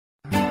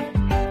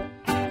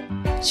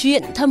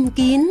Chuyện thầm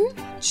kín.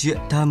 Chuyện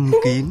thầm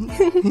kín.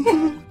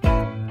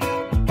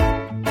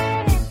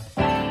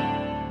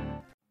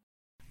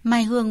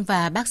 Mai Hương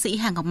và bác sĩ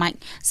Hà Ngọc Mạnh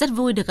rất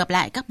vui được gặp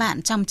lại các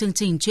bạn trong chương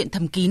trình Chuyện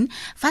thầm kín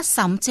phát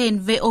sóng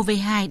trên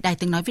VOV2 Đài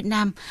Tiếng nói Việt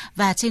Nam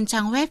và trên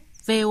trang web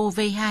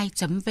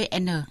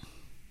vov2.vn.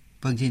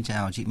 Vâng, xin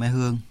chào chị Mai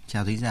Hương,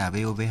 chào thính giả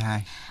VOV2.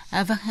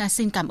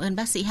 Xin cảm ơn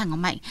bác sĩ Hà Ngọc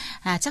Mạnh.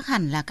 Chắc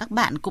hẳn là các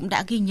bạn cũng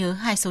đã ghi nhớ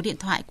hai số điện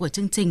thoại của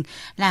chương trình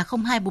là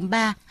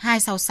 0243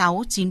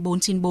 266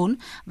 9494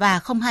 và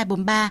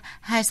 0243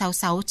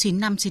 266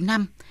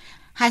 9595.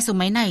 Hai số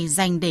máy này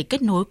dành để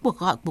kết nối cuộc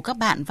gọi của các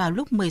bạn vào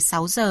lúc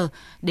 16 giờ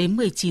đến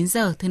 19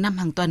 giờ thứ năm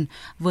hàng tuần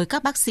với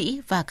các bác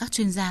sĩ và các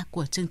chuyên gia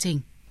của chương trình.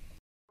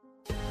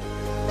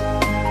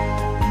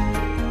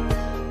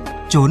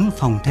 Trốn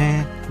phòng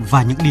the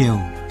và những điều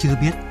chưa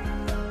biết.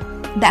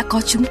 Đã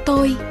có chúng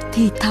tôi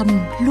thì thầm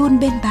luôn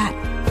bên bạn.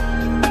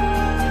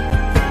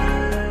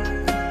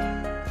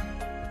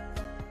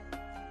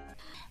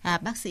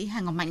 Bác sĩ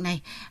Hà Ngọc Mạnh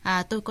này,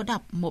 tôi có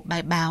đọc một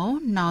bài báo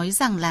nói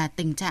rằng là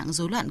tình trạng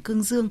rối loạn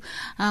cương dương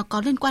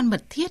có liên quan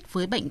mật thiết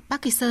với bệnh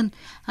Parkinson,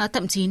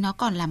 thậm chí nó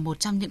còn là một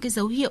trong những cái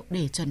dấu hiệu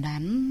để chẩn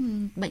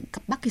đoán bệnh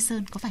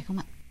Parkinson, có phải không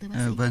ạ?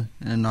 Vâng,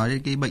 nói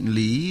đến cái bệnh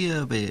lý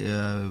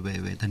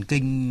về thần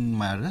kinh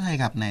mà rất hay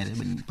gặp này,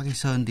 bệnh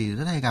Parkinson thì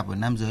rất hay gặp ở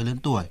nam giới lớn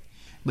tuổi.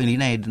 Bệnh lý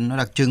này nó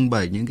đặc trưng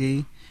bởi những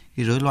cái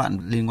rối loạn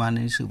liên quan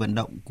đến sự vận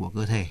động của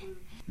cơ thể,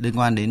 liên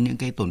quan đến những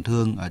cái tổn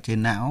thương ở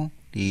trên não.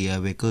 Thì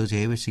về cơ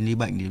chế về sinh lý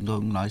bệnh thì chúng tôi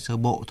cũng nói sơ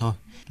bộ thôi,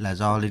 là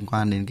do liên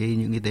quan đến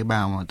những cái tế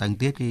bào mà tăng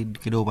tiết cái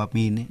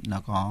dopamine ấy,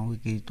 nó có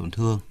cái tổn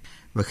thương.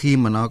 Và khi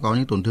mà nó có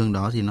những tổn thương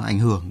đó thì nó ảnh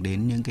hưởng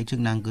đến những cái chức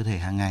năng cơ thể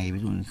hàng ngày, ví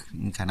dụ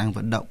khả năng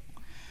vận động,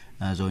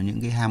 rồi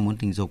những cái ham muốn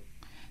tình dục.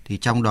 Thì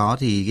trong đó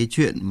thì cái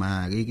chuyện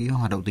mà cái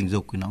hoạt động tình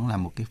dục thì nó cũng là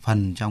một cái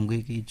phần trong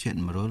cái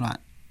chuyện mà rối loạn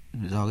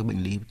do cái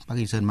bệnh lý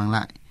Parkinson mang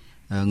lại.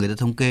 Người ta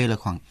thống kê là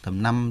khoảng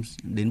tầm 5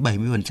 đến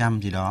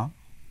 70% gì đó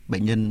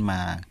bệnh nhân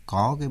mà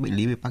có cái bệnh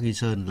lý về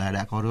Parkinson là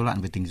đã có rối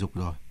loạn về tình dục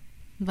rồi.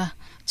 Vâng,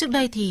 trước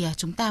đây thì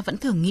chúng ta vẫn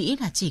thường nghĩ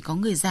là chỉ có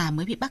người già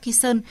mới bị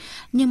Parkinson,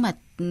 nhưng mà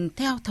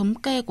theo thống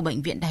kê của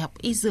Bệnh viện Đại học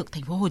Y Dược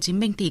Thành phố Hồ Chí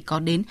Minh thì có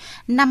đến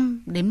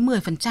 5 đến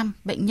 10%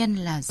 bệnh nhân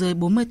là dưới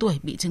 40 tuổi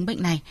bị chứng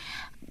bệnh này.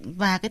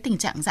 Và cái tình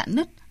trạng rạn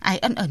nứt, ái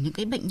ân ở những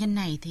cái bệnh nhân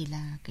này thì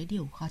là cái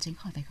điều khó tránh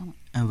khỏi, phải không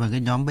ạ? Và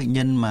cái nhóm bệnh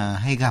nhân mà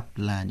hay gặp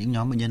là những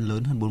nhóm bệnh nhân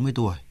lớn hơn 40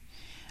 tuổi.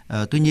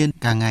 Tuy nhiên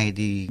càng ngày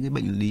thì cái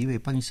bệnh lý về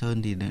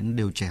Parkinson thì nó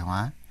đều trẻ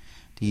hóa.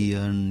 Thì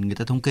người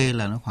ta thống kê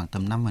là nó khoảng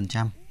tầm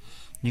 5%.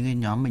 Những cái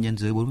nhóm bệnh nhân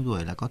dưới 40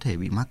 tuổi là có thể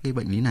bị mắc cái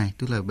bệnh lý này,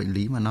 tức là bệnh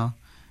lý mà nó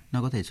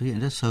có thể xuất hiện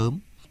rất sớm.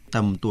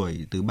 Tầm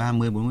tuổi từ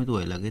 30-40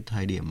 tuổi là cái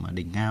thời điểm mà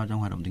đỉnh cao trong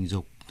hoạt động tình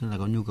dục, tức là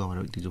có nhu cầu hoạt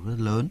động tình dục rất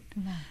lớn.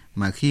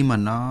 Mà khi mà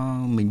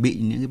mình bị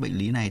những cái bệnh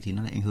lý này thì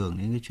nó lại ảnh hưởng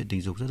đến cái chuyện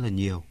tình dục rất là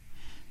nhiều.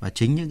 Và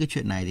chính những cái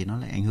chuyện này thì nó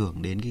lại ảnh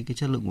hưởng đến cái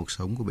chất lượng cuộc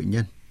sống của bệnh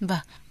nhân.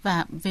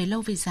 Và về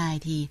lâu về dài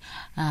thì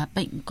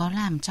bệnh có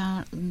làm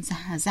cho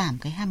giảm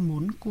cái ham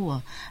muốn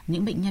của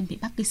những bệnh nhân bị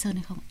Parkinson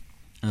hay không?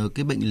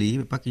 Cái bệnh lý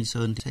về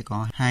Parkinson thì sẽ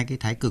có hai cái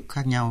thái cực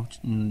khác nhau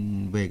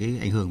về cái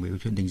ảnh hưởng về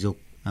chuyện tình dục.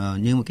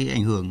 Nhưng mà cái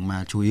ảnh hưởng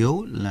mà chủ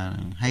yếu là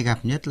hay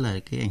gặp nhất là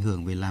cái ảnh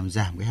hưởng về làm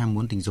giảm cái ham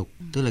muốn tình dục.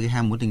 Tức là cái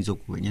ham muốn tình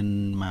dục của bệnh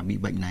nhân mà bị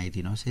bệnh này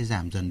thì nó sẽ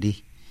giảm dần đi,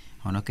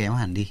 hoặc nó kéo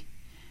hẳn đi.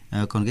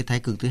 Còn cái thái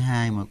cực thứ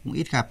hai mà cũng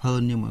ít gặp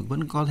hơn nhưng mà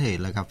vẫn có thể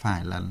là gặp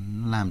phải là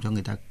làm cho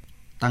người ta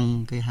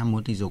tăng cái ham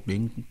muốn tình dục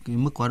đến cái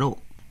mức quá độ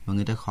và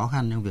người ta khó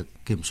khăn trong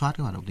việc kiểm soát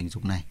cái hoạt động tình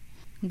dục này.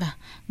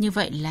 Như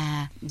vậy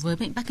là với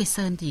bệnh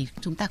Parkinson thì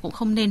chúng ta cũng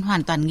không nên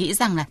hoàn toàn nghĩ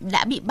rằng là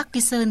đã bị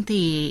Parkinson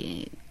thì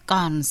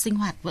còn sinh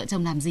hoạt vợ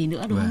chồng làm gì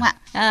nữa, đúng không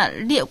ạ?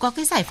 Liệu có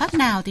cái giải pháp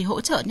nào thì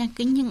hỗ trợ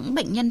những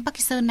bệnh nhân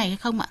Parkinson này hay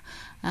không ạ?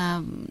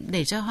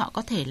 Để cho họ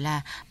có thể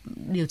là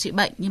điều trị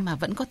bệnh nhưng mà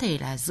vẫn có thể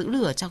là giữ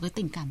lửa cho cái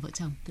tình cảm vợ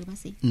chồng, thưa bác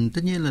sĩ?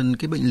 Tất nhiên là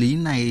cái bệnh lý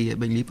này,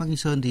 bệnh lý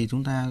Parkinson thì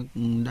chúng ta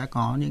đã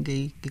có những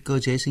cái cơ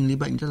chế sinh lý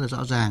bệnh rất là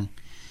rõ ràng,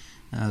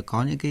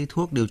 có những cái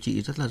thuốc điều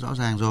trị rất là rõ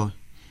ràng rồi.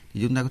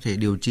 Thì chúng ta có thể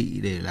điều trị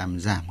để làm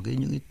giảm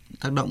những cái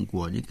tác động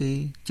của những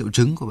cái triệu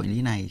chứng của bệnh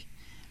lý này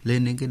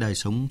lên đến cái đời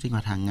sống sinh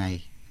hoạt hàng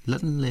ngày,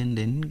 lẫn lên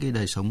đến cái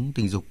đời sống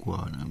tình dục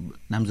của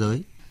nam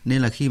giới.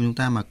 Nên là khi mà chúng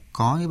ta mà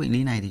có cái bệnh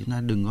lý này thì chúng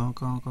ta đừng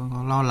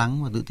có lo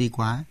lắng và tự ti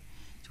quá.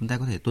 Chúng ta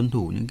có thể tuân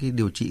thủ những cái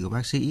điều trị của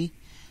bác sĩ,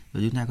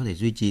 rồi chúng ta có thể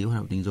duy trì hoạt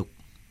động tình dục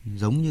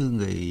giống như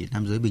người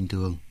nam giới bình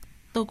thường.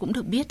 Tôi cũng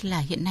được biết là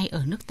hiện nay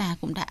ở nước ta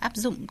cũng đã áp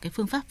dụng cái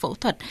phương pháp phẫu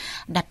thuật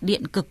đặt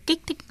điện cực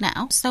kích thích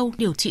não sâu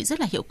điều trị rất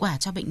là hiệu quả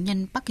cho bệnh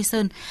nhân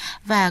Parkinson.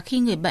 Và khi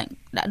người bệnh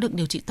đã được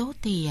điều trị tốt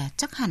thì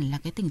chắc hẳn là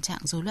cái tình trạng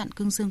rối loạn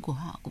cương dương của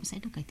họ cũng sẽ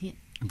được cải thiện.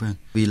 Vâng,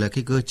 vì là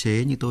cái cơ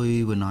chế như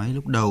tôi vừa nói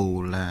lúc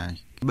đầu là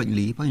cái bệnh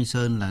lý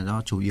Parkinson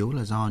là chủ yếu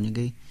là do những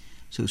cái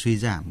sự suy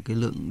giảm cái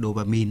lượng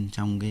dopamine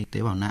trong cái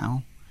tế bào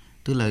não.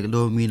 Tức là cái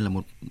dopamine là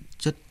một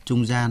chất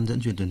trung gian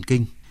dẫn truyền thần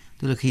kinh.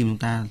 Tức là khi chúng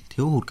ta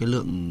thiếu hụt cái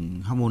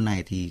lượng hormone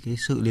này thì cái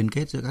sự liên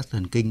kết giữa các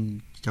thần kinh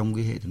trong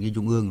cái hệ thần kinh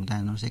trung ương chúng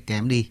ta nó sẽ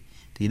kém đi.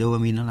 Thì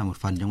dopamine nó là một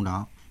phần trong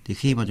đó. Thì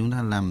khi mà chúng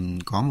ta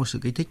có một sự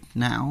kích thích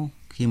não,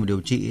 khi mà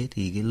điều trị ấy,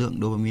 thì cái lượng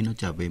dopamine nó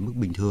trở về mức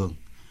bình thường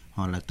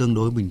hoặc là tương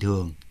đối bình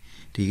thường.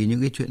 thì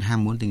những cái chuyện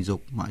ham muốn tình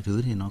dục mọi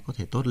thứ thì nó có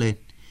thể tốt lên.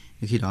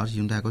 Khi đó thì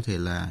chúng ta có thể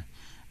là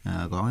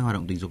có cái hoạt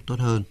động tình dục tốt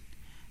hơn.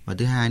 Và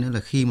thứ hai nữa là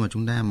khi mà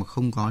chúng ta mà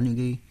không có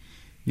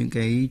những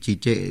cái trì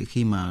trệ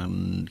khi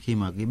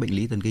mà cái bệnh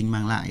lý thần kinh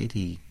mang lại ấy,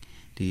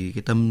 thì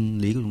cái tâm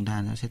lý của chúng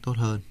ta nó sẽ tốt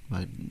hơn,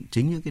 và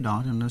chính những cái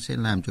đó nó sẽ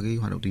làm cho cái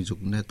hoạt động tình dục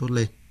của chúng ta tốt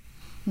lên.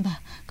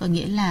 Có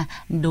nghĩa là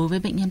đối với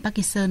bệnh nhân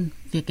Parkinson,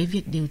 cái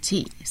việc điều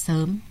trị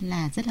sớm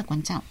là rất là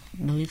quan trọng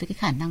đối với cái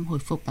khả năng hồi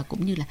phục và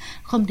cũng như là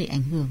không để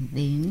ảnh hưởng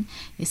đến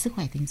cái sức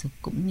khỏe tình dục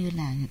cũng như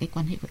là cái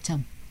quan hệ vợ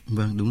chồng.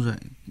 Vâng, đúng rồi.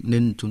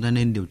 Nên chúng ta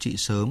nên điều trị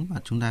sớm, và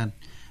chúng ta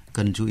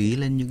cần chú ý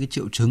lên những cái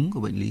triệu chứng của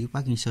bệnh lý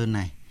Parkinson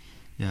này.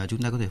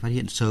 Chúng ta có thể phát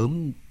hiện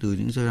sớm từ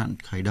những giai đoạn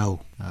khởi đầu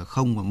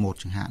 0 và 1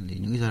 chẳng hạn, thì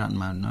những cái giai đoạn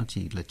mà nó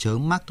chỉ là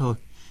chớm mắc thôi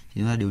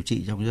thì chúng ta điều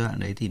trị trong giai đoạn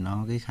đấy thì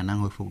cái khả năng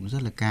hồi phục nó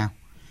rất là cao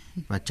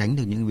và tránh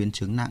được những biến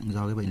chứng nặng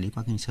do cái bệnh lý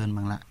Parkinson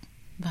mang lại.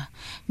 Vâng,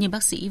 như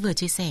bác sĩ vừa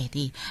chia sẻ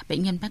thì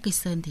bệnh nhân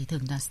Parkinson thì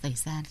thường là xảy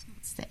ra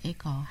sẽ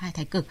có 2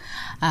 thái cực.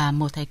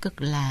 Một thái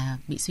cực là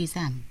bị suy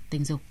giảm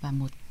tình dục và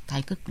một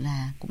thái cực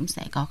là cũng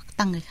sẽ có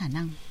tăng cái khả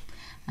năng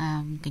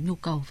cái nhu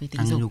cầu về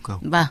tình dục.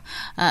 Vâng.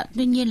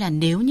 Tuy nhiên là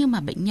nếu như mà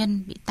bệnh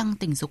nhân bị tăng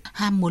tình dục,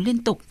 ham muốn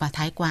liên tục và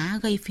thái quá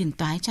gây phiền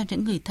toái cho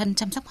những người thân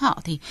chăm sóc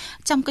họ, thì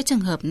trong cái trường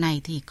hợp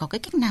này thì có cái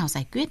cách nào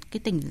giải quyết cái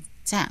tình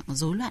trạng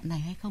rối loạn này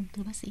hay không,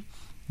 thưa bác sĩ?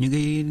 Những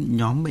cái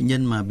nhóm bệnh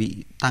nhân mà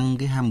bị tăng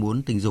cái ham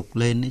muốn tình dục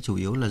lên ấy chủ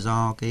yếu là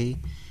do cái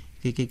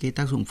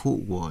tác dụng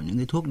phụ của những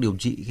cái thuốc điều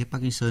trị cái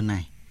Parkinson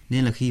này.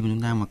 Nên là khi mà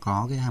chúng ta mà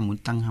có cái ham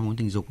muốn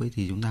tình dục ấy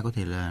thì chúng ta có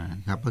thể là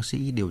gặp bác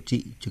sĩ điều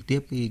trị trực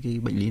tiếp cái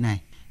bệnh lý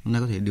này. Chúng ta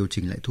có thể điều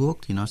chỉnh lại thuốc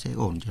thì nó sẽ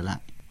ổn trở lại.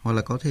 Hoặc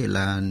là có thể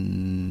là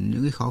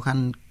những cái khó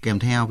khăn kèm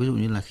theo, ví dụ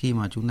như là khi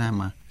mà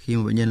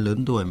bệnh nhân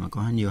lớn tuổi mà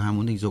có nhiều ham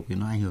muốn tình dục thì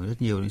nó ảnh hưởng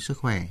rất nhiều đến sức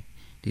khỏe,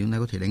 thì chúng ta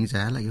có thể đánh giá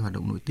lại cái hoạt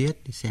động nội tiết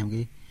để xem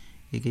cái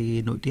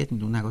nội tiết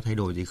chúng ta có thay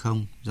đổi gì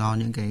không do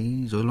những cái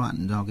rối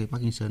loạn do cái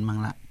Parkinson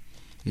mang lại,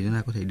 thì chúng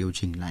ta có thể điều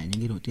chỉnh lại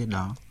những cái nội tiết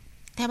đó.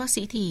 Theo bác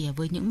sĩ thì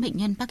với những bệnh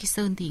nhân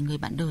Parkinson thì người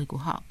bạn đời của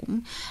họ cũng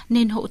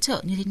nên hỗ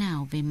trợ như thế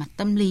nào về mặt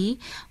tâm lý,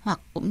 hoặc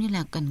cũng như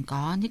là cần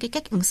có những cái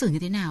cách ứng xử như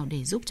thế nào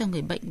để giúp cho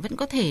người bệnh vẫn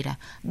có thể là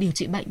điều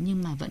trị bệnh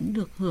nhưng mà vẫn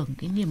được hưởng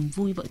cái niềm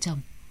vui vợ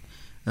chồng?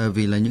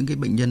 Vì là những cái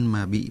bệnh nhân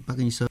mà bị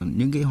Parkinson,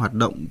 những cái hoạt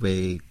động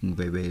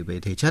về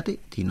thể chất ấy,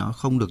 thì nó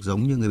không được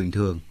giống như người bình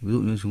thường. Ví dụ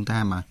như chúng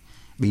ta mà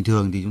bình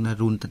thường thì chúng ta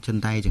run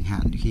chân tay chẳng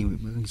hạn khi mà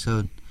bị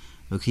Parkinson,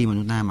 rồi khi mà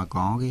chúng ta mà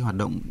có cái hoạt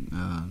động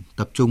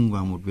tập trung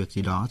vào một việc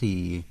gì đó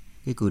thì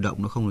cái cử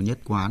động nó không được nhất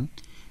quán,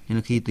 nên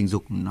là khi tình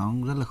dục nó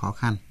rất là khó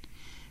khăn.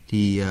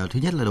 Thì thứ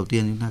nhất là đầu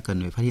tiên chúng ta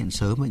cần phải phát hiện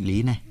sớm bệnh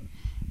lý này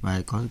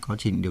và có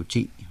trình điều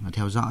trị và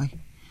theo dõi.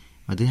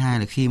 Và thứ hai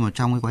là khi mà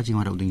trong cái quá trình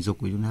hoạt động tình dục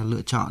thì chúng ta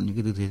lựa chọn những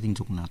cái tư thế tình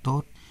dục nào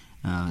tốt,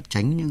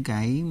 tránh những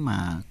cái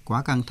mà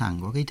quá căng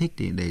thẳng, quá kích thích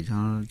để cho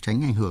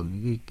tránh ảnh hưởng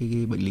những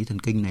cái bệnh lý thần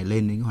kinh này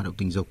lên đến cái hoạt động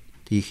tình dục.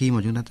 Thì khi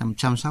mà chúng ta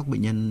chăm sóc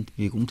bệnh nhân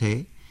thì cũng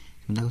thế,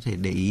 chúng ta có thể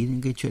để ý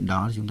những cái chuyện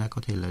đó, thì chúng ta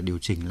có thể là điều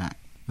chỉnh lại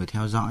rồi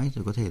theo dõi,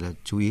 rồi có thể là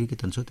chú ý cái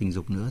tần suất tình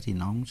dục nữa thì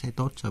nó cũng sẽ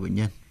tốt cho bệnh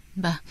nhân.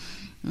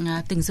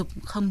 Vâng, tình dục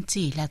không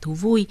chỉ là thú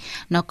vui,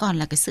 nó còn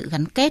là cái sự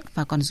gắn kết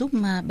và còn giúp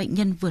bệnh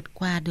nhân vượt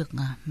qua được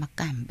mặc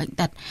cảm bệnh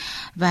tật.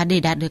 Và để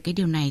đạt được cái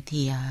điều này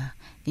thì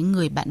cái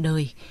người bạn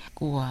đời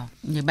của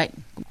người bệnh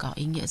cũng có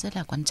ý nghĩa rất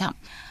là quan trọng.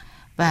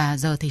 Và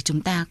giờ thì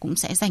chúng ta cũng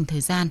sẽ dành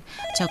thời gian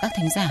cho các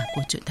thính giả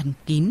của Chuyện Thầm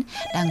Kín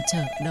đang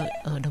chờ đợi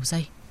ở đầu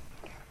dây.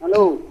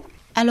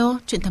 Alo,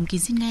 Chuyện Thầm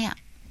Kín xin nghe ạ.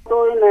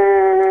 Tôi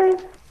là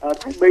ở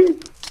Thái Bình.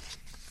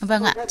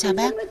 Vâng ạ, chào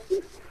bác.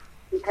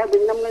 Thái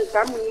Bình năm nay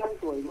 85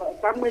 tuổi, vợ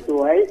 80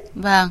 tuổi.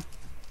 Vâng.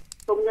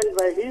 Công nhân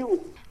về hưu.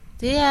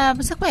 Thế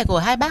sức khỏe của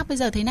hai bác bây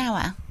giờ thế nào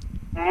ạ?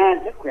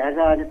 Sức khỏe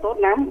giờ thì tốt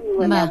lắm. Nhưng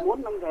mà là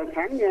 4-5 giờ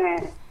sáng nhà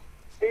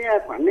cái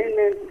khoản nên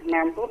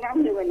làm tốt lắm,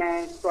 nhưng mà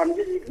là toàn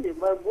cái gì cũng chỉ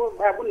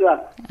 3-4 lượt.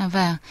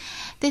 Vâng.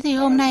 Thế thì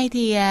hôm nay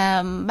thì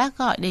bác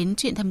gọi đến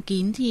Chuyện Thầm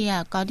Kín thì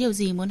có điều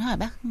gì muốn hỏi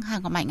bác Hà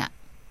Ngọc Mạnh ạ?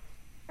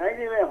 Đấy,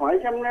 thì hỏi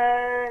xem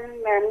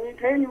làm như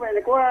thế như vậy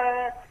là có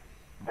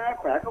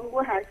khỏe không,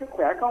 có hại sức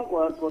khỏe không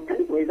của cái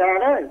tuổi già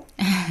đấy.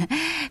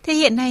 Thế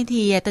hiện nay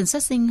thì tần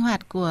suất sinh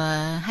hoạt của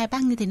hai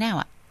bác như thế nào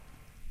ạ?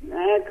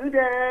 Cứ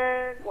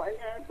gọi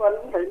tuần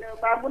cũng phải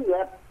 3-4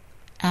 lượt.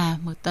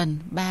 Một tuần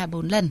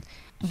 3-4 lần.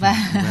 Và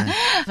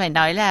phải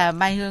nói là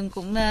Mai Hương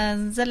cũng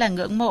rất là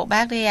ngưỡng mộ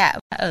bác đấy ạ.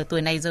 Ở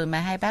tuổi này rồi mà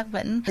hai bác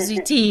vẫn duy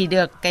trì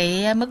được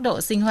cái mức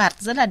độ sinh hoạt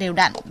rất là đều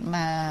đặn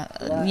mà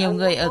nhiều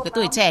người ở cái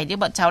tuổi trẻ như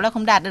bọn cháu là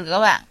không đạt được các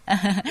bạn.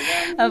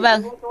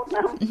 Vâng.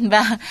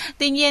 Và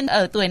tuy nhiên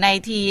ở tuổi này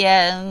thì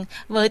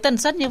với tần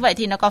suất như vậy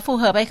thì nó có phù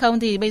hợp hay không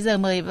thì bây giờ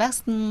mời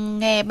bác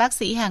nghe bác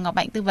sĩ Hà Ngọc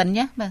Mạnh tư vấn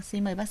nhé. Vâng,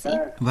 xin mời bác sĩ.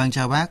 Vâng,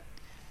 chào bác.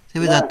 Thế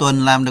bây giờ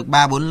tuần làm được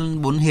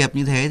 3-4 hiệp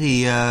như thế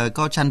thì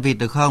có chăn vịt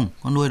được không?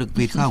 Có nuôi được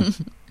vịt không?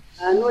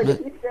 Nuôi được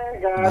ít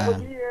gà, có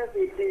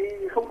vịt thì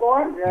không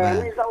có,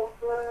 nuôi rau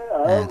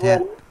ở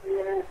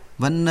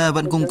vườn.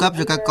 Vẫn cung cấp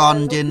cho các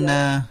con trên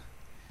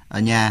ở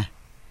nhà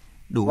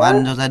đủ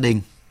ăn cho gia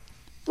đình.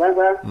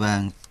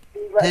 Vâng.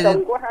 Thế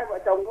chồng có 2 vợ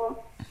chồng không?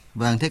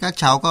 Vâng, thế các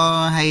cháu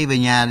có hay về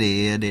nhà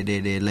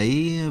để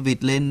lấy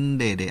vịt lên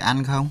để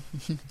ăn không?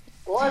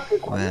 Có, có thì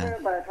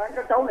khoảng vài tháng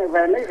các cháu này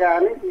về lấy gà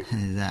đấy thì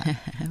dạ,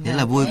 thế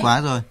là vui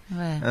quá rồi.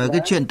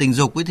 Cái chuyện tình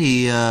dục ấy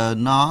thì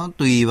nó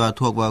tùy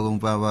thuộc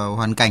vào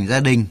hoàn cảnh gia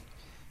đình,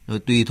 rồi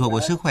tùy thuộc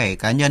vào sức khỏe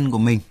cá nhân của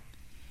mình.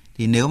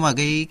 Thì nếu mà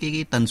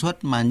cái tần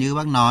suất mà như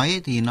bác nói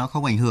ấy, thì nó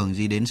không ảnh hưởng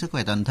gì đến sức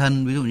khỏe toàn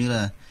thân. Ví dụ như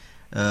là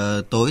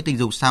tối tình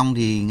dục xong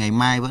thì ngày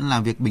mai vẫn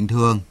làm việc bình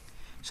thường,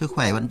 sức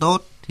khỏe vẫn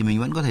tốt, thì mình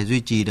vẫn có thể duy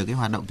trì được cái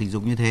hoạt động tình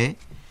dục như thế.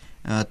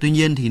 Tuy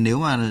nhiên thì nếu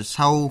mà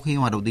sau khi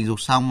hoạt động tình dục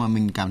xong mà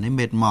mình cảm thấy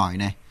mệt mỏi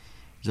này,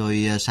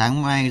 rồi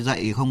sáng mai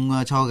dậy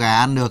không cho gà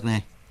ăn được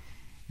này,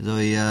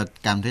 rồi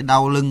cảm thấy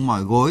đau lưng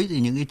mỏi gối, thì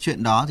những cái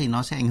chuyện đó thì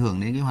nó sẽ ảnh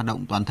hưởng đến cái hoạt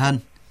động toàn thân.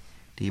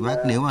 Thì bác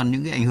nếu mà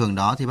những cái ảnh hưởng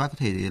đó thì bác có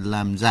thể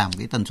làm giảm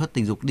cái tần suất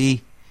tình dục đi,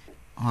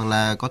 hoặc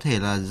là có thể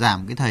là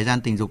giảm cái thời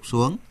gian tình dục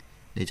xuống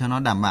để cho nó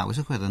đảm bảo cái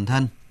sức khỏe toàn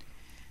thân.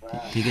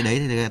 Thì cái đấy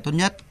thì là tốt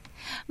nhất.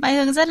 Mai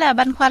Hương rất là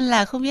băn khoăn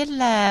là không biết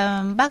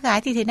là bác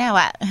gái thì thế nào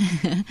ạ?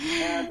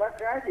 Bác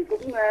gái thì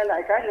cũng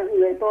lại cái là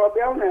người to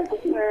béo này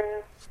cũng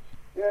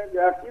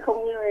được, chứ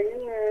không như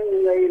những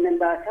người đàn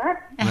bà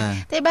khác.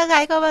 Thế bác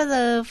gái có bao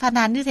giờ phàn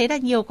nàn như thế là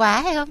nhiều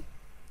quá hay không?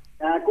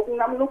 Cũng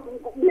năm lúc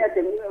cũng nghe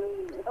chừng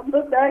ấm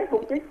ức đấy,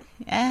 cũng thích.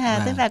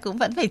 Tức là cũng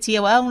vẫn phải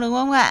chiều ông đúng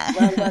không ạ?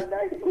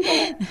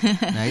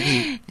 Đấy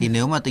thì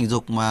nếu mà tình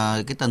dục mà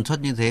cái tần suất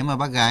như thế mà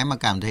bác gái mà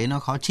cảm thấy nó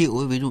khó chịu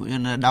ấy, ví dụ như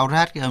là đau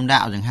rát cái âm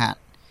đạo chẳng hạn,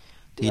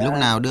 thì lúc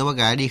nào đưa bác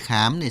gái đi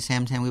khám để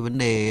xem cái vấn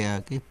đề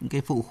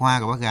cái phụ khoa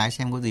của bác gái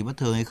xem có gì bất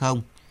thường hay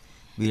không.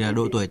 Vì là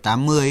độ tuổi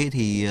 80 ấy,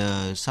 thì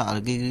sợ là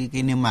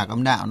cái niêm mạc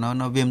âm đạo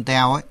nó viêm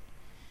teo ấy,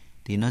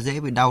 thì nó dễ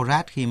bị đau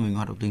rát khi mình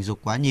hoạt động tình dục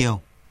quá nhiều.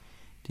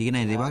 Thì cái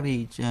này thì bác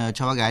đi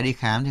cho bác gái đi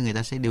khám thì người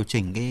ta sẽ điều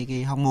chỉnh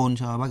cái hormone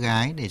cho bác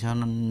gái để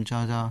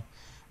cho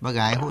bác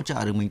gái hỗ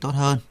trợ được mình tốt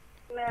hơn.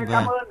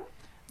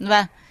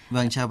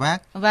 Vâng, chào bác.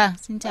 Vâng,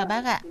 xin chào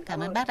bác ạ. Cảm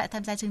ơn bác đã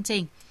tham gia chương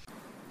trình.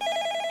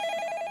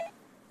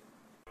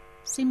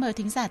 Xin mời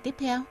thính giả tiếp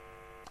theo.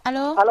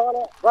 Alo.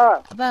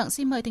 Vâng,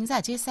 xin mời thính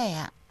giả chia sẻ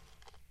ạ.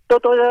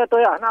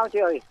 Tôi ở Nam chị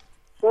ơi.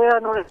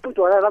 Tôi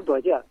tuổi là 5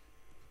 tuổi chị ạ.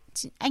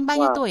 Anh bao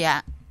nhiêu tuổi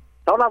ạ?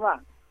 65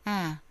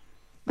 ạ.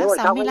 Bác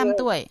 65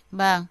 tuổi.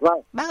 Vâng.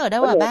 Bác ở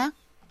đâu hả bác?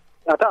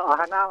 Ở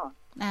Hà Nam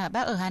ạ.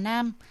 Bác ở Hà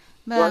Nam.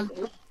 Vâng.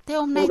 Thế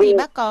hôm nay thì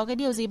bác có cái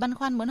điều gì băn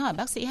khoăn muốn hỏi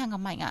bác sĩ Hà Ngọc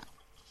Mạnh ạ?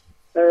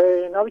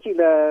 Nói với chị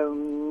là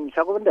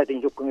sao có vấn đề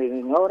tình dục của người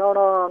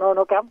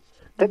nó kém.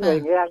 Thế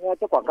người nghe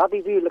cho quảng cáo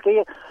TV là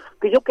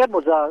cái giúp kết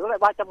 1 giờ nó lại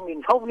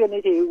 300.000 6 viên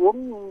ấy thì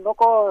uống nó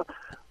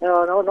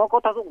có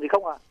tác dụng gì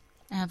không ạ?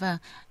 Vâng.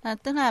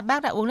 Tức là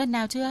bác đã uống lần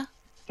nào chưa?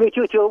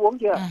 Chưa uống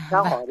chưa?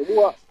 Đang hỏi để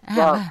mua.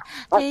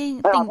 Thế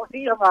bác sĩ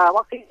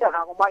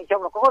Hà Ngọc Mạnh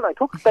xem là có loại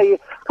thuốc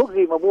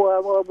gì mà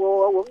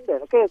mua uống để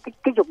nó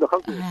kích dục được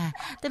không chị?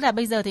 Tức là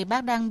bây giờ thì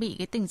bác đang bị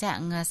cái tình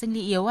trạng sinh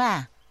lý yếu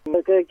à?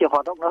 Cái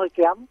hoạt động nó hơi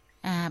kém.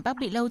 Bác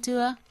bị lâu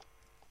chưa?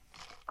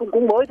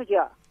 Cũng mới thôi chị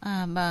ạ.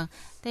 Vâng.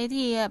 Thế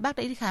thì bác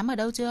đã đi khám ở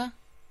đâu chưa?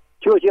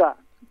 Chưa chị ạ.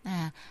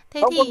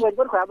 Thế không, thì có người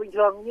vẫn khỏe bình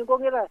thường, nhưng có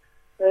nghĩa là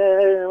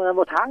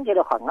 1 tháng chỉ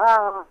là khoảng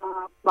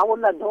 3-4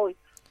 lần thôi.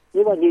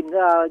 Nhưng mà nhìn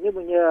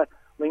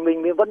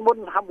mình vẫn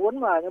ham muốn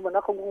mà, nhưng mà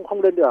nó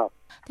không lên được.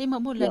 Thế mỗi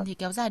một lần thì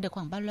kéo dài được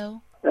khoảng bao lâu?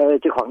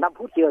 Chỉ khoảng 5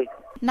 phút chị ơi.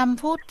 5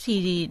 phút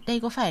thì đây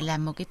có phải là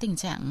một cái tình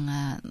trạng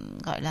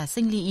gọi là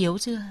sinh lý yếu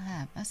chưa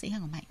hả bác sĩ Hà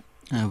Ngọc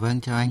Mạnh?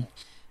 Vâng, chào anh.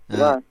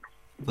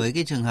 Với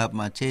cái trường hợp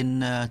mà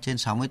trên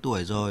 60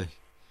 tuổi rồi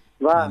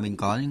mà mình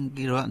có những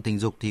cái rối loạn tình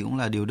dục thì cũng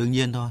là điều đương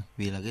nhiên thôi,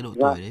 vì là cái độ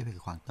tuổi đấy phải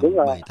khoảng tầm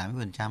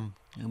 7-80%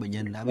 những bệnh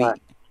nhân đã bị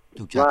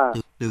trục trặc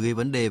từ cái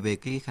vấn đề về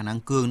cái khả năng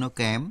cương nó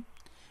kém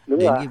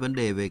đến cái vấn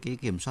đề về cái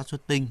kiểm soát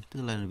xuất tinh,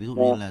 tức là ví dụ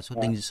như là xuất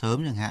tinh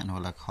sớm chẳng hạn, hoặc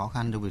là khó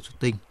khăn trong việc xuất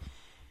tinh.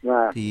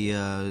 Thì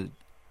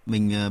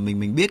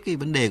mình biết cái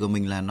vấn đề của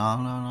mình là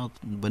nó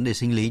vấn đề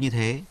sinh lý như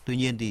thế. Tuy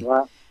nhiên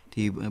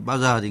thì bao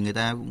giờ thì người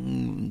ta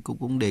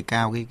cũng đề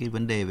cao cái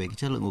vấn đề về cái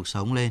chất lượng cuộc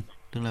sống lên,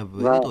 tức là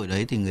với cái tuổi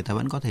đấy thì người ta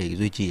vẫn có thể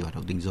duy trì hoạt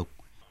động tình dục,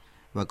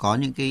 và có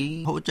những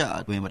cái hỗ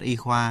trợ về mặt y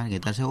khoa, người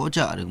ta sẽ hỗ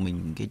trợ được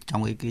mình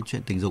trong cái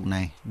chuyện tình dục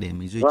này để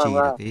mình duy trì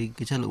được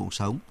cái chất lượng cuộc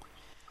sống.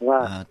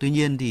 Tuy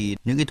nhiên thì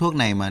những cái thuốc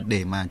này mà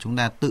để mà chúng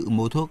ta tự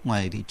mua thuốc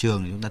ngoài thị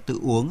trường thì chúng ta tự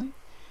uống ấy,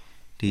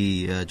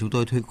 thì chúng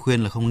tôi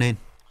khuyên là không nên.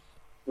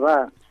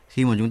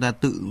 Khi mà chúng ta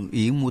tự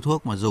ý mua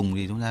thuốc mà dùng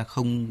thì chúng ta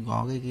không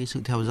có cái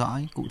sự theo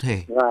dõi cụ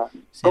thể.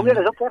 Có nghĩa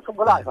là dốc kết không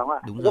có lợi phải không ạ?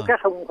 Đúng dốc kết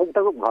không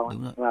tác dụng phải không?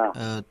 Đúng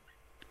rồi.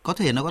 Có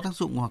thể nó có tác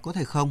dụng hoặc có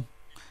thể không.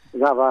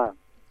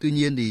 Tuy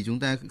nhiên thì chúng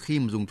ta khi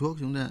mà dùng thuốc,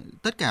 chúng ta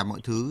tất cả mọi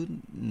thứ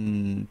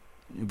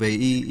về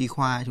y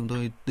khoa chúng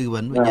tôi tư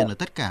vấn bệnh nhân là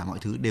tất cả mọi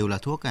thứ đều là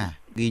thuốc cả.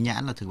 Ghi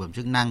nhãn là thực phẩm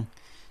chức năng,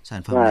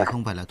 sản phẩm này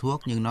không phải là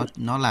thuốc, nhưng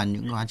nó là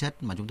những hóa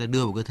chất mà chúng ta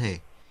đưa vào cơ thể.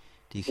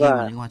 Thì khi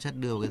mà những hóa chất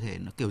đưa vào cơ thể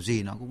nó kiểu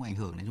gì nó cũng ảnh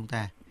hưởng đến chúng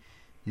ta,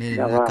 nên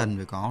chúng ta cần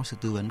phải có sự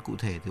tư vấn cụ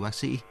thể từ bác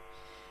sĩ.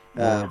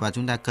 Và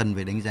chúng ta cần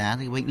phải đánh giá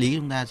cái bệnh lý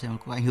chúng ta xem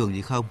có ảnh hưởng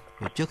gì không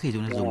trước khi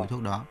chúng ta dùng cái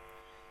thuốc đó.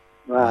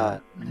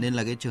 Nên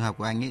là cái trường hợp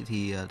của anh ấy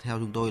thì theo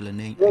chúng tôi là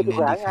anh nên đi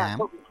khám.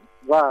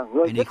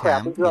 Anh đi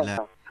khám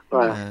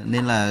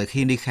nên là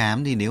khi đi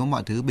khám thì nếu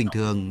mọi thứ bình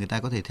thường, người ta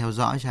có thể theo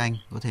dõi cho anh,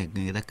 có thể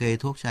người ta kê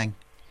thuốc cho anh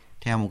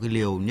theo một cái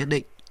liều nhất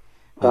định,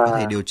 và có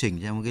thể điều chỉnh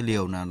cho một cái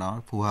liều nào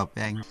nó phù hợp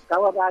với anh.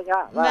 Cảm ơn anh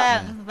ạ.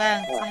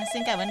 Vâng,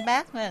 xin cảm ơn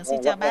bác. Vâng, xin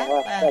chào bác.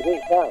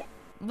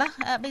 Vâng,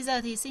 bây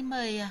giờ thì xin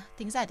mời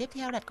thính giả tiếp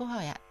theo đặt câu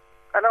hỏi ạ.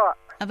 Alo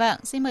ạ. Vâng,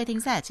 xin mời thính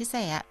giả chia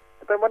sẻ ạ.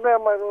 Tôi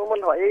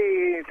muốn hỏi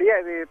tí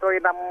này thì tôi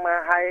năm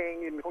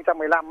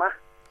 2015 á.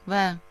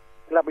 Vâng.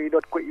 Là bị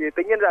đột quỵ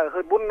tính đến giờ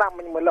hơn 4 năm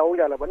nhưng mà lâu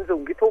giờ là vẫn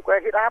dùng cái thuốc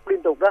huyết áp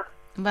liên tục đó.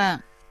 Vâng.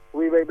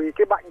 Vì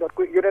cái bệnh đột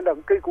quỵ cho nên là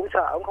cây cũng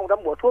sợ, ông không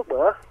dám bỏ thuốc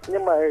nữa.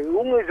 Nhưng mà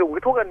dùng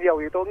cái thuốc ăn nhiều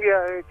thì tôi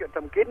nghe chuyện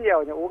trầm kiến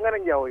nhiều, nhưng uống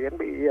ăn nhiều thì hắn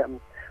bị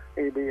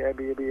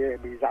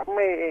giảm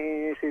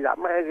suy giảm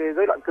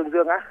rối loạn cương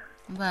dương á.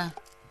 Vâng.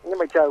 Nhưng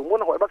mà chờ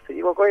muốn hỏi bác sĩ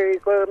có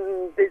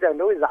bây giờ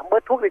nếu giảm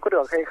bớt thuốc thì có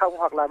được hay không,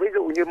 hoặc là ví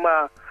dụ như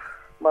mà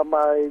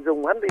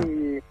dùng hắn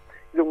thì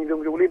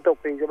dùng liên tục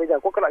thì bây giờ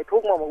có cái loại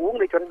thuốc mà uống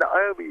để cho nó đỡ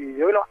bị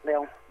rối loạn này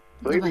không?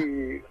 Bởi vì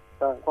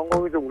không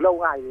dùng lâu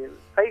ngày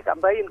thì cảm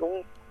thấy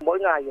cũng mỗi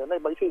ngày ở đây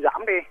bị suy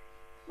giảm đi.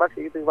 Bác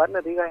sĩ tư vấn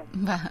là tí ngay.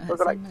 Vâng,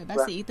 xin mời bác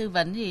sĩ tư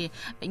vấn thì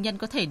bệnh nhân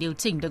có thể điều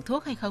chỉnh được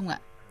thuốc hay không ạ?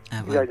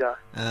 Vâng.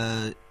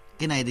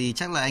 Cái này thì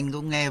chắc là anh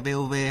cũng nghe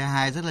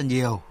VOV2 rất là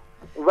nhiều.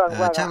 Vâng,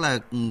 chắc là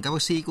các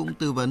bác sĩ cũng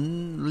tư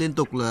vấn liên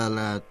tục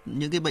là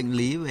những cái bệnh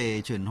lý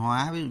về chuyển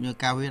hóa, ví dụ như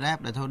cao huyết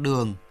áp, đái tháo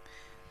đường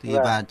thì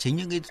và chính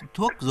những cái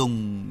thuốc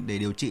dùng để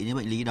điều trị những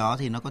bệnh lý đó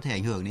thì nó có thể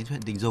ảnh hưởng đến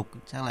chuyện tình dục.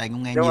 Chắc là anh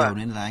cũng nghe nhiều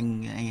nên là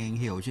anh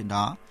hiểu chuyện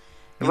đó.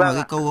 Nhưng mà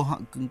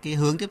cái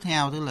hướng tiếp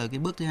theo, tức là cái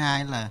bước thứ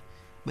hai là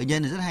bệnh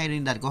nhân thì rất hay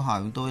đặt câu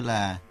hỏi của tôi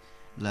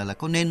là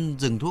có nên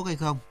dừng thuốc hay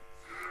không,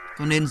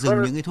 có nên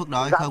dừng những cái thuốc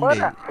đó hay không để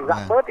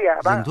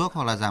dừng thuốc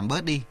hoặc là giảm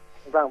bớt đi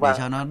để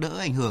cho nó đỡ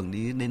ảnh hưởng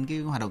đến cái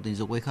hoạt động tình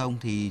dục hay không,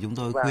 thì chúng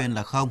tôi khuyên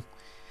là không.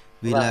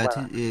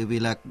 Vì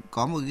là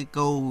có một cái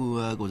câu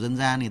của dân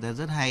gian người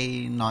ta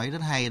nói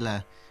rất hay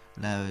là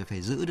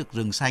phải giữ được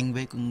rừng xanh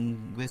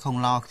với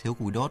không lo thiếu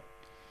củi đốt.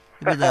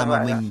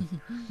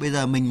 Bây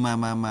giờ mình mà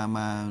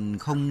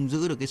không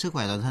giữ được cái sức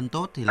khỏe toàn thân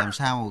tốt thì làm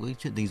sao mà cái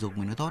chuyện tình dục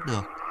mình nó tốt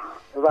được.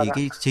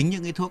 Thì chính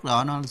những cái thuốc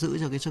đó nó giữ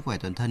cho cái sức khỏe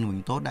toàn thân của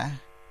mình tốt đã.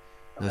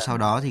 Rồi sau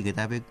đó thì người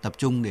ta phải tập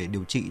trung để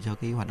điều trị cho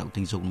cái hoạt động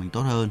tình dục của mình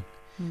tốt hơn.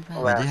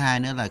 Và thứ hai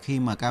nữa là khi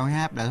mà cao huyết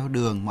áp, đái tháo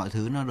đường, mọi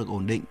thứ nó được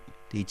ổn định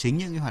thì chính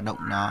những cái hoạt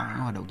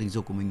động tình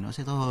dục của mình nó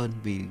sẽ tốt hơn,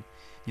 vì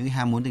những cái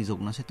ham muốn tình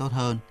dục nó sẽ tốt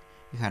hơn,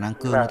 cái khả năng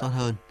cương nó tốt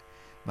hơn.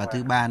 Và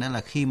thứ ba nữa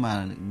là khi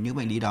mà những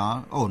bệnh lý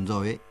đó ổn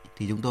rồi ấy,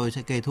 thì chúng tôi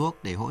sẽ kê thuốc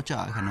để hỗ trợ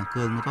khả năng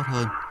cương nó tốt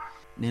hơn.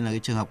 Nên là cái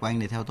trường hợp của anh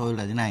để theo tôi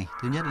là thế này.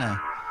 Thứ nhất là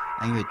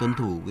anh phải tuân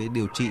thủ cái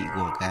điều trị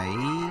của cái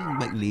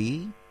bệnh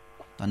lý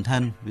toàn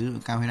thân, ví dụ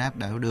cao huyết áp,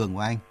 đái tháo đường của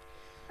anh.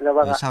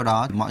 Sau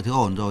đó mọi thứ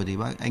ổn rồi thì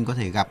anh có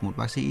thể gặp một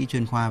bác sĩ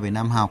chuyên khoa về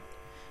nam học,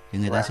 thì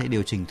người ta sẽ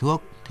điều chỉnh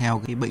thuốc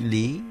theo cái bệnh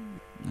lý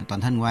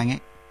toàn thân của anh ấy.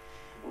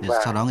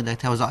 Sau đó người ta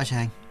theo dõi cho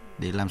anh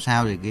để làm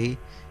sao để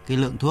cái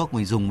lượng thuốc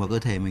mình dùng vào cơ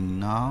thể mình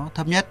nó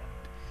thấp nhất,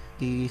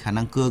 cái khả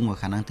năng cương và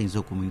khả năng tình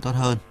dục của mình tốt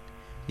hơn.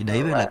 Thì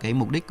đấy mới là cái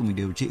mục đích của mình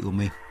điều trị của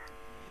mình.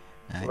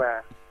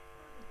 Đấy.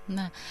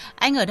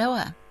 Anh ở đâu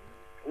ạ?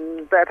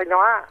 Tại Thanh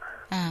Hóa.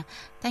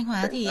 Thanh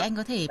Hóa thì anh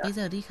có thể bây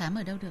giờ đi khám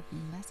ở đâu được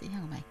bác sĩ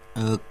Hằng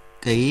Mạnh?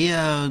 Cái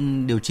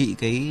điều trị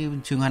cái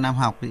chuyên khoa nam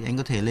học thì anh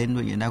có thể lên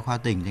bệnh viện đa khoa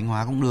tỉnh Thanh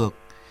Hóa cũng được.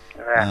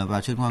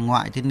 Và chuyên khoa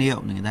ngoại tiết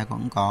niệu thì người ta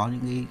cũng có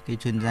những cái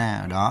chuyên gia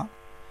ở đó.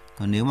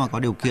 Còn nếu mà có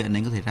điều kiện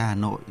anh có thể ra Hà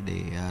Nội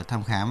để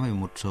thăm khám về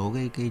một số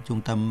cái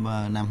trung tâm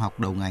nam học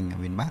đầu ngành ở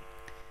miền Bắc.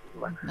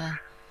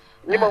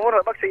 Nhưng mà muốn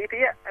hỏi bác sĩ tí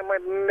ạ, mà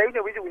nếu như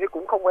ví dụ như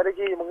cũng không phải là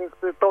gì mà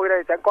tôi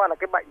đây chẳng qua là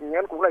cái bệnh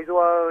nó cũng là do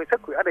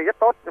sức khỏe này rất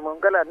tốt, nhưng mà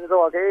cái là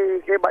do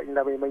cái bệnh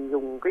là vì mình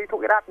dùng cái thuốc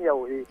huyết áp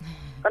nhiều thì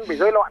nó bị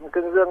rối loạn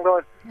cương dương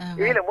thôi.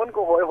 Ý là muốn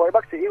cô hỏi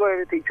bác sĩ coi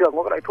thị trường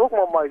có cái loại thuốc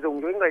mà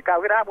dùng cho những người cao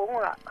huyết áp uống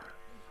không ạ?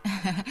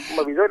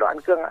 Mà bị rối loạn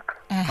cương ạ.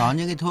 Có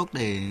những cái thuốc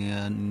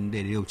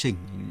để điều chỉnh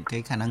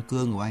cái khả năng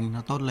cương của anh nó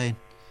tốt lên,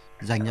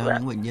 dành cho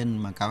những bệnh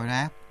nhân mà cao huyết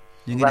áp.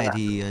 Nhưng cái này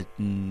thì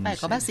phải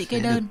có bác sĩ kê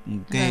đơn,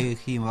 kê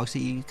khi mà bác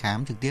sĩ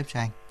khám trực tiếp cho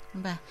anh.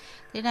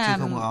 Thế là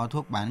chứ không có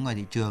thuốc bán ngoài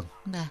thị trường.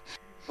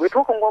 Với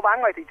thuốc không có bán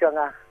ngoài thị trường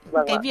à?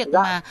 Cái việc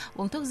mà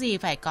uống thuốc gì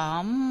phải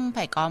có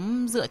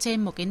dựa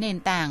trên một cái nền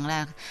tảng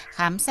là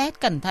khám xét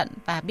cẩn thận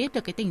và biết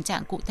được cái tình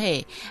trạng cụ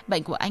thể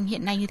bệnh của anh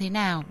hiện nay như thế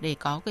nào để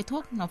có cái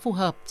thuốc nó phù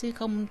hợp, chứ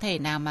không thể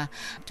nào mà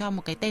cho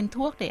một cái tên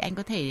thuốc để anh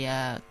có thể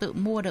tự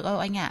mua được đâu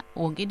anh ạ.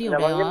 Uống cái điều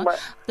đó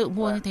tự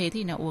mua như thế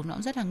thì nó uống nó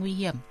cũng rất là nguy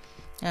hiểm.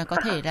 Có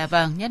thể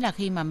là nhất là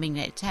khi mà mình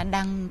lại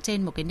đăng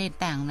trên một cái nền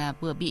tảng là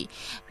vừa bị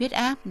huyết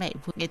áp lại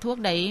cái thuốc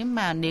đấy,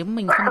 mà nếu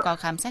mình không có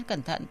khám sát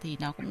cẩn thận thì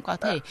nó cũng có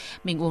thể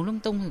mình uống lung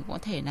tung thì cũng có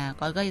thể là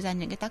có gây ra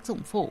những cái tác dụng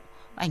phụ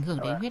ảnh hưởng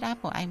đến huyết áp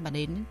của anh và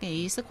đến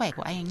cái sức khỏe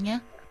của anh nhé.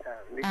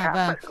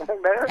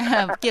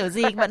 Kiểu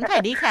gì vẫn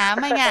phải đi khám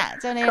anh ạ,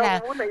 cho nên là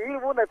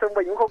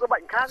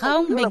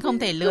không, mình không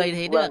thể lười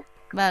thế được.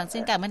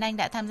 Xin cảm ơn anh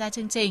đã tham gia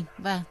chương trình.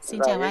 Xin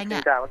chào anh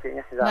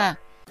ạ.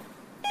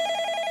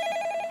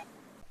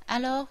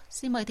 Alo,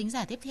 xin mời thính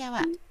giả tiếp theo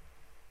ạ.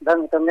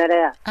 Vâng, tôi nghe đây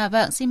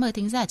ạ. Xin mời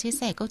thính giả chia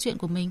sẻ câu chuyện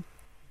của mình.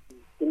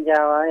 Xin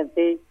chào MC.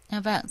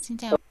 Xin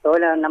chào. Tôi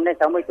là năm nay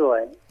 60 tuổi.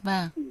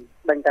 Vâng.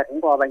 Bệnh tật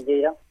cũng có bệnh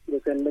gì đâu. Điều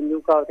kiện mình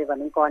nhu cầu thì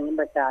vẫn còn, nhưng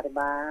mà trả thì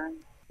bà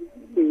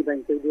bị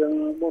bệnh tiểu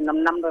đường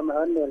 4-5 năm rồi, mà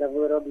hơn nữa là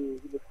vừa rồi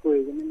bị đột quỵ,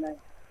 cho nên là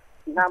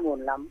ham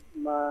buồn lắm.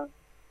 Mà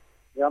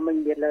do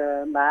mình biết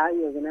là bà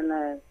yêu, cho nên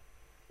là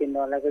chuyện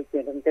đó là cái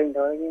chuyện thông tin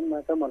thôi. Nhưng mà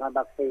tôi muốn hỏi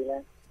bác sĩ là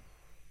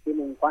khi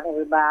mình quan hệ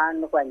với bà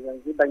nó có ảnh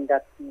hưởng gì bệnh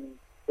tật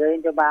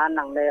gây cho bà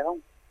nặng nề không?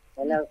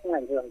 Hay là không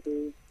ảnh hưởng thì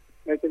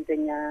theo chương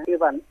trình tư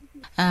vấn.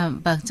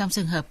 Vâng, trong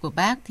trường hợp của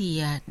bác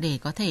thì để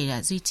có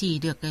thể duy trì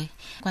được cái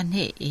quan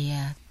hệ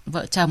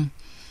vợ chồng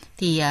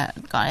thì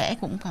có lẽ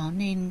cũng có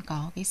nên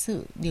có cái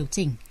sự điều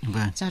chỉnh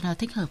cho nó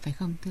thích hợp, phải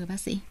không thưa bác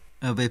sĩ?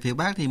 Về phía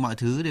bác thì mọi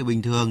thứ đều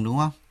bình thường đúng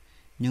không?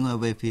 Nhưng mà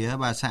về phía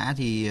bà xã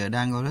thì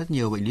đang có rất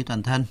nhiều bệnh lý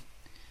toàn thân.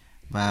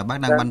 Và bác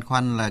đang băn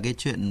khoăn là cái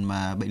chuyện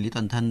mà bệnh lý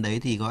toàn thân đấy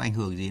thì có ảnh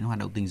hưởng gì đến hoạt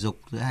động tình dục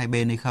giữa hai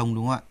bên hay không,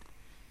 đúng không ạ?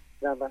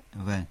 Dạ vâng.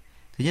 Vâng.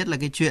 Thứ nhất là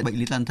cái chuyện bệnh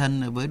lý toàn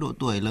thân với độ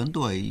tuổi lớn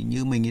tuổi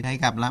như mình thì hay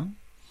gặp lắm.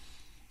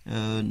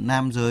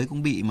 Nam giới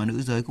cũng bị mà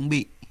nữ giới cũng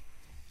bị.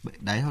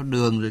 Đái tháo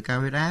đường rồi cao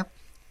huyết áp.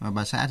 Và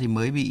bà xã thì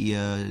mới bị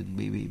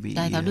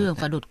đái tháo đường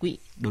và đột quỵ.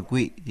 Đột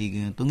quỵ thì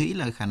tôi nghĩ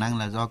là khả năng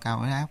là do cao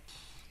huyết áp.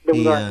 Đúng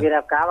thì, rồi, huyết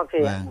áp cao bác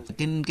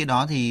sĩ. Cái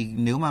đó thì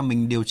nếu mà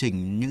mình điều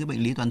chỉnh những cái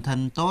bệnh lý toàn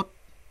thân tốt,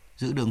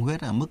 giữ đường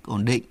huyết ở mức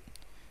ổn định,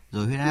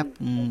 rồi huyết áp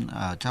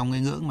ở trong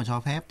cái ngưỡng mà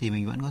cho phép thì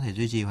mình vẫn có thể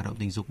duy trì hoạt động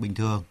tình dục bình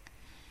thường.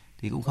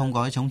 Thì cũng không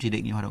có chống chỉ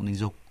định về hoạt động tình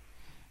dục.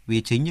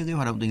 Vì chính những cái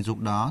hoạt động tình dục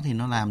đó thì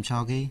nó làm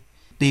cho cái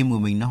tim của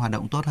mình nó hoạt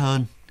động tốt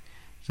hơn,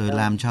 rồi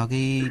làm cho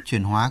cái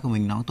chuyển hóa của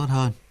mình nó tốt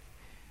hơn.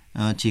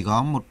 Chỉ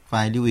có một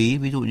vài lưu ý,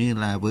 ví dụ như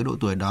là với độ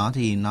tuổi đó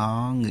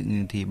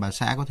thì bà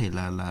xã có thể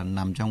là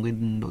nằm trong cái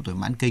độ tuổi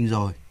mãn kinh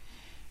rồi.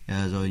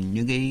 Rồi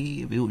những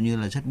cái ví dụ như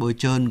là chất bôi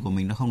trơn của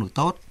mình nó không được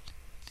tốt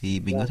thì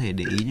mình có thể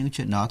để ý những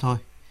chuyện đó thôi.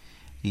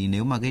 Thì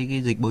nếu mà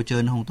cái dịch bôi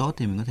trơn không tốt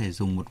thì mình có thể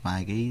dùng một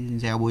vài cái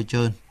gel bôi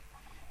trơn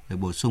rồi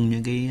bổ sung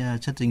những cái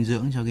chất dinh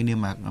dưỡng cho cái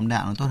niêm mạc âm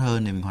đạo nó tốt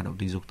hơn để mình hoạt động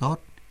tình dục tốt.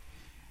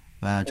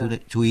 Và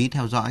chú ý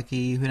theo dõi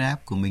cái huyết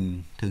áp của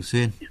mình thường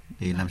xuyên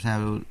để làm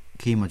sao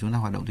khi mà chúng ta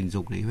hoạt động tình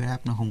dục thì huyết áp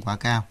nó không quá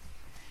cao.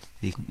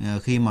 Thì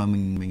khi mà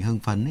mình hưng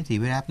phấn ấy, thì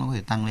huyết áp nó có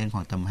thể tăng lên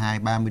khoảng tầm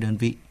 2-30 đơn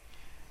vị,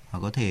 hoặc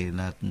có thể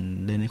là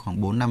lên đến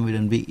khoảng 4-50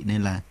 đơn vị.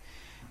 Nên là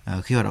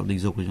khi hoạt động tình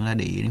dục thì chúng ta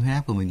để ý đến huyết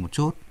áp của mình một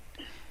chút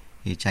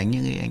để tránh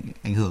những cái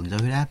ảnh hưởng do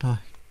huyết áp thôi.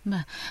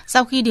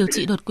 Sau khi điều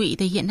trị đột quỵ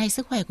thì hiện nay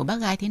sức khỏe của bác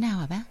gái thế nào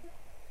hả bác?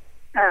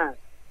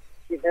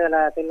 Thì tức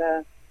là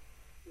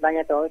bà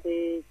nhà tôi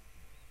thì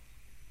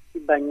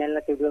bệnh này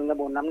là tiểu đường là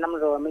 4-5 năm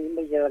rồi,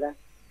 bây giờ là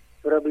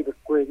vừa bị đột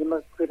quỵ, nhưng mà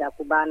huyết áp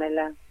của bà này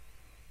là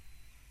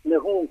nếu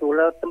không uống thuốc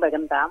là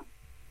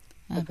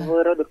 780.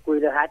 Vừa rồi đột quỵ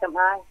là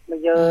 220.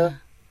 Bây giờ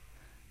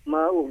mà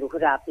uống thuốc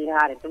huyết áp thì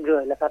 2 đến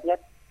 150 là thấp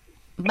nhất.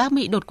 Bác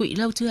bị đột quỵ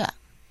lâu chưa ạ?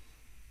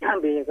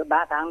 Bị có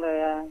 3 tháng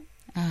rồi.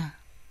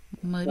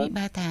 Mới bị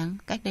 3 tháng,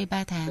 cách đây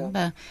 3 tháng.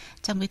 Và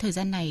trong cái thời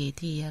gian này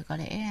thì có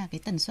lẽ là cái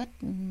tần suất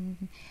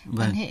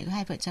quan hệ của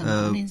hai vợ chồng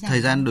cũng nên giảm.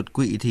 Thời gian đột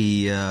quỵ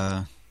thì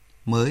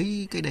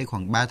mới cách đây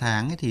khoảng 3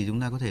 tháng ấy, thì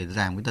chúng ta có thể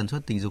giảm cái tần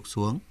suất tình dục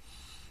xuống.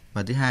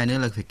 Và thứ hai nữa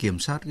là phải kiểm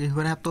soát cái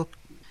huyết áp tốt.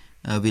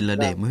 Vì là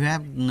để huyết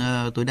áp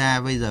tối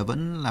đa bây giờ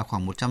vẫn là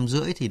khoảng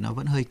 150 thì nó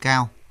vẫn hơi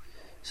cao.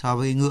 So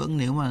với ngưỡng,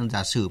 nếu mà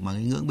giả sử mà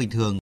cái ngưỡng bình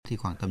thường thì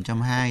khoảng tầm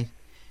 120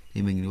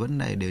 thì mình vẫn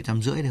lại để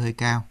 150 thì hơi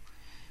cao.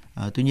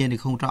 Tuy nhiên thì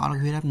không rõ là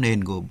huyết áp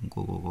nền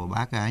của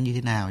bác gái như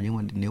thế nào, nhưng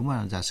mà nếu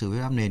mà giả sử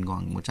huyết áp nền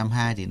khoảng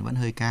 120 thì nó vẫn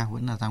hơi cao,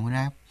 vẫn là tăng huyết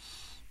áp.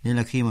 Nên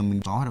là khi mà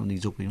mình có hoạt động tình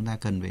dục thì chúng ta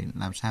cần phải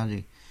làm sao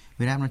để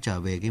huyết áp nó trở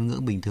về cái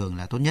ngưỡng bình thường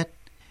là tốt nhất.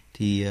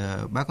 Thì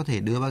bác có thể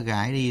đưa bác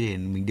gái đi để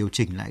mình điều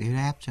chỉnh lại cái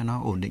huyết áp cho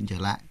nó ổn định trở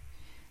lại,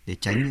 để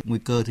tránh nguy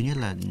cơ thứ nhất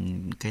là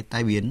cái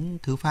tai biến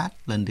thứ phát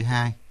lần thứ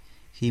hai.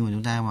 Khi mà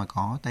chúng ta mà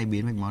có tai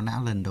biến mạch máu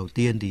não lần đầu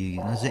tiên thì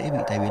nó dễ bị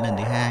tai biến lần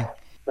thứ hai.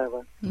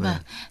 Vâng.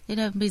 Thế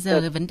là bây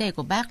giờ cái vấn đề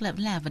của bác vẫn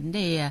là vấn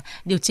đề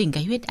điều chỉnh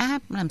cái huyết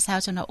áp làm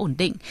sao cho nó ổn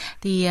định,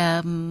 thì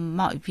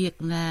mọi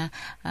việc là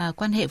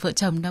quan hệ vợ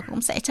chồng nó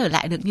cũng sẽ trở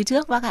lại được như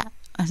trước bác ạ.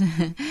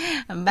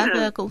 Bác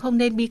cũng không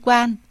nên bi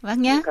quan bác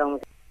nhé.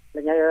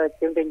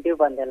 Chương trình tư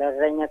vấn thì là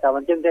dành cảm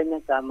ơn chương trình,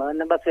 cảm ơn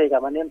bác sĩ,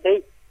 cảm ơn MC.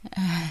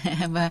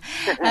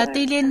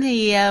 Tuy nhiên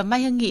thì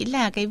Mai Hương nghĩ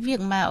là cái việc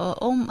mà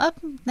ôm ấp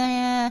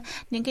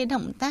những cái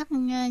động tác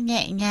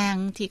nhẹ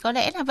nhàng thì có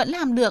lẽ là vẫn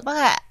làm được bác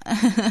ạ.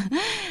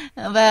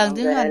 Vâng,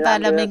 chứ hoàn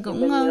toàn là mình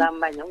cũng làm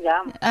mạnh không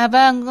dám.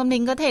 Vâng,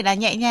 mình có thể là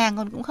nhẹ nhàng,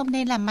 còn cũng không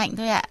nên làm mạnh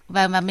thôi ạ.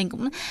 Và mà mình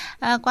cũng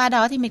qua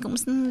đó thì mình cũng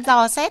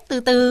dò xét từ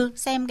từ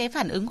xem cái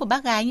phản ứng của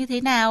bác gái như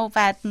thế nào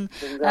và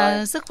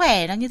sức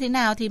khỏe nó như thế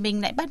nào thì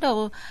mình lại bắt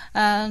đầu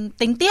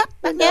tính tiếp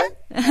bác nhé.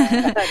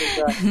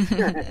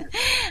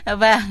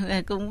 Vâng,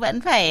 cũng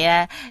vẫn phải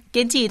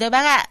kiên trì thôi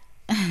bác ạ.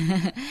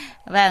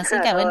 Vâng, xin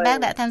cảm ơn bác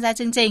đã tham gia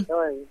chương trình.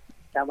 Rồi,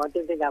 cảm ơn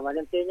chương trình, cảm ơn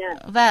MC nha.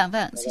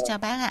 Vâng, xin chào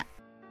bác ạ.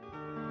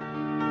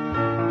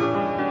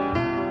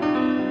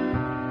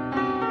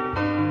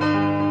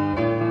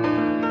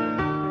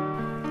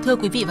 Thưa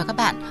quý vị và các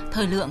bạn,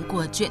 thời lượng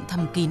của Chuyện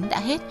Thầm Kín đã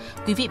hết.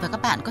 Quý vị và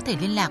các bạn có thể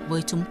liên lạc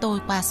với chúng tôi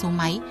qua số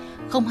máy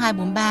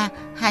 0243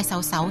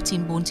 266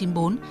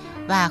 9494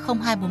 và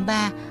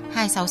 0243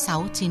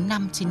 266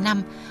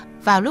 9595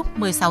 vào lúc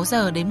 16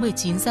 giờ đến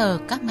 19 giờ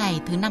các ngày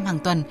thứ 5 hàng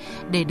tuần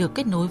để được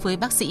kết nối với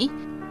bác sĩ.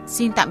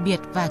 Xin tạm biệt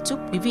và chúc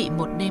quý vị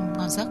một đêm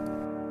ngon giấc.